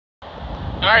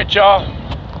Alright, y'all.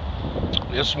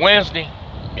 It's Wednesday.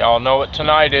 Y'all know what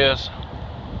tonight is.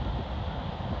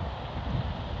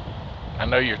 I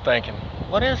know you're thinking,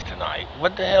 what is tonight?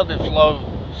 What the hell did Flo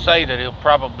say that he'll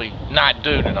probably not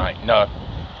do tonight? No.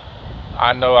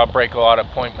 I know I break a lot of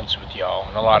appointments with y'all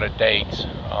and a lot of dates,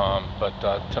 but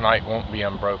tonight won't be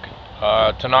unbroken.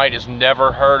 Tonight is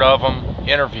Neverherduvem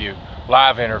interview,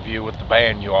 live interview with the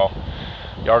band, y'all.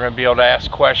 Y'all are going to be able to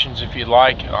ask questions if you'd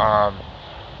like. I'm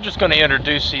just going to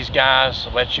introduce these guys,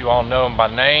 let you all know them by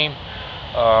name.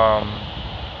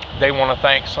 They want to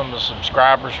thank some of the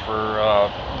subscribers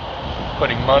for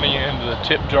putting money into the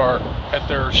tip jar at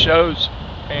their shows.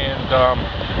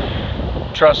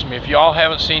 And trust me, if y'all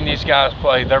haven't seen these guys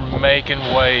play, they're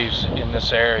making waves in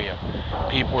this area.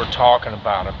 People are talking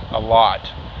about them a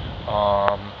lot.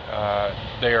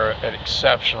 They're an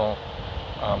exceptional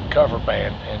cover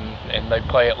band, and they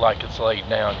play it like it's laid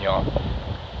down, y'all.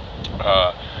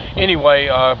 Anyway,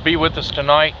 be with us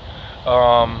tonight.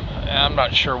 I'm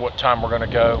not sure what time we're going to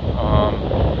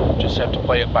go. Just have to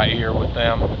play it by ear with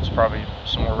them. It's probably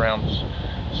somewhere around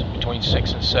between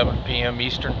 6 and 7 p.m.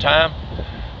 Eastern time.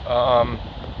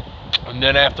 And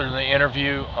then after the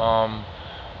interview,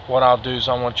 what I'll do is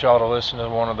I want y'all to listen to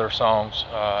one of their songs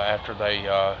after they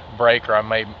break, or I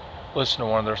may listen to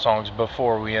one of their songs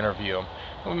before we interview them.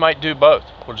 We might do both.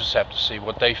 We'll just have to see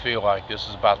what they feel like. This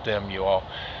is about them, you all.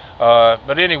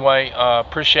 But anyway,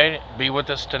 appreciate it. Be with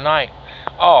us tonight.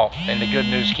 Oh, and the good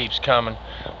news keeps coming.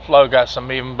 Flo got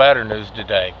some even better news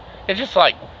today. It's just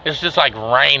like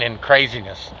raining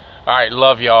craziness. All right,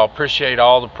 love y'all. Appreciate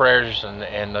all the prayers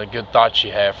and the good thoughts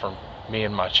you have for me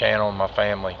and my channel and my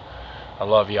family. I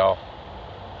love y'all.